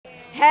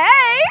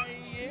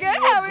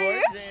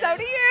So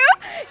do you.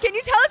 Can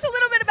you tell us a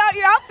little bit about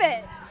your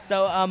outfit?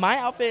 So my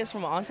outfit is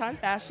from On Time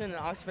Fashion in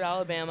Oxford,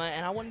 Alabama,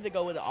 and I wanted to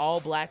go with an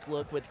all-black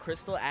look with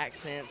crystal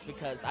accents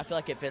because I feel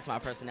like it fits my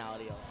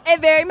personality a lot. It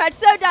very much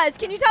so does.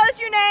 Can you tell us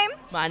your name?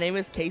 My name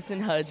is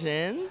Kason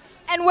Hudgens.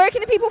 And where can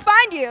the people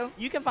find you?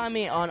 You can find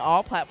me on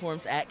all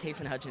platforms at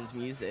Kason Hudgens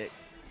Music.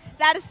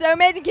 That is so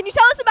amazing. Can you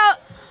tell us about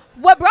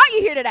what brought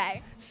you here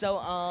today? So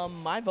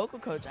my vocal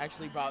coach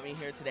actually brought me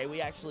here today.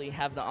 We actually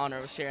have the honor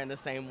of sharing the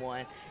same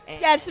one. And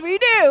Yes, we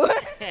do.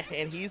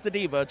 and he's the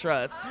diva,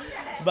 trust.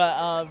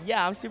 But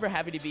yeah, I'm super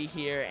happy to be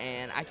here,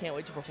 and I can't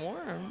wait to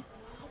perform.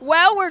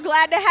 Well, we're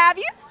glad to have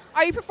you.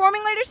 Are you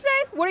performing later today?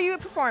 What are you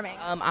performing?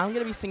 I'm going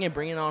to be singing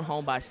Bring It On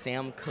Home by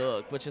Sam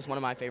Cooke, which is one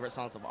of my favorite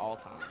songs of all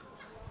time.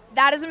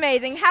 That is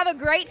amazing. Have a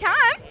great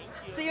time.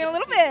 See you in a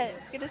little bit.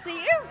 Good to see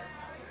you.